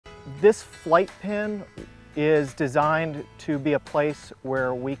This flight pen is designed to be a place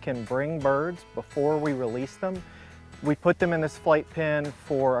where we can bring birds before we release them. We put them in this flight pen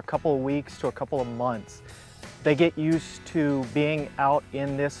for a couple of weeks to a couple of months. They get used to being out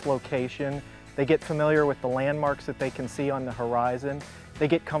in this location. They get familiar with the landmarks that they can see on the horizon. They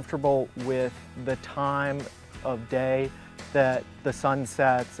get comfortable with the time of day that the sun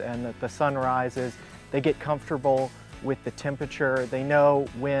sets and that the sun rises. They get comfortable with the temperature. They know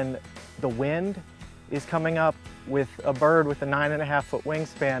when the wind is coming up. With a bird with a 9.5-foot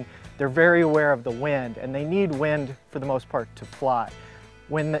wingspan, they're very aware of the wind, and they need wind for the most part to fly.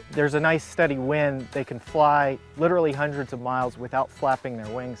 When there's a nice steady wind, they can fly literally hundreds of miles without flapping their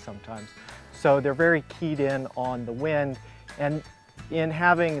wings sometimes. So they're very keyed in on the wind, and in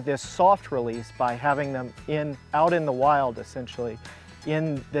having this soft release, by having them out in the wild essentially,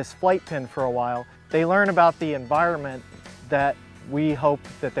 in this flight pen for a while, they learn about the environment that we hope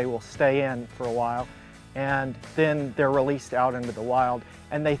that they will stay in for a while, and then they're released out into the wild,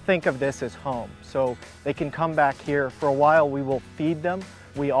 and they think of this as home. So they can come back here. For a while we will feed them.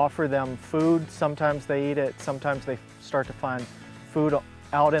 We offer them food. Sometimes they eat it, sometimes they start to find food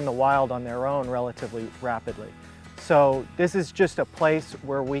out in the wild on their own relatively rapidly. So this is just a place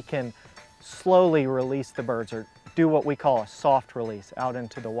where we can slowly release the birds, or do what we call a soft release out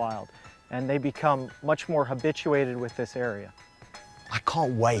into the wild, and they become much more habituated with this area. I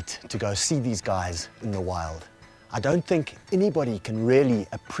can't wait to go see these guys in the wild. I don't think anybody can really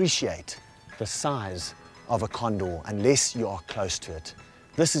appreciate the size of a condor unless you are close to it.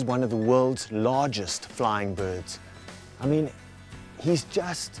 This is one of the world's largest flying birds. I mean, he's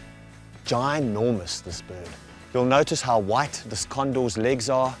just ginormous, this bird. You'll notice how white this condor's legs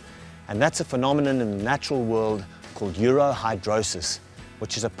are, and that's a phenomenon in the natural world called urohydrosis,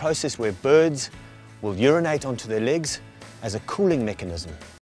 which is a process where birds will urinate onto their legs as a cooling mechanism.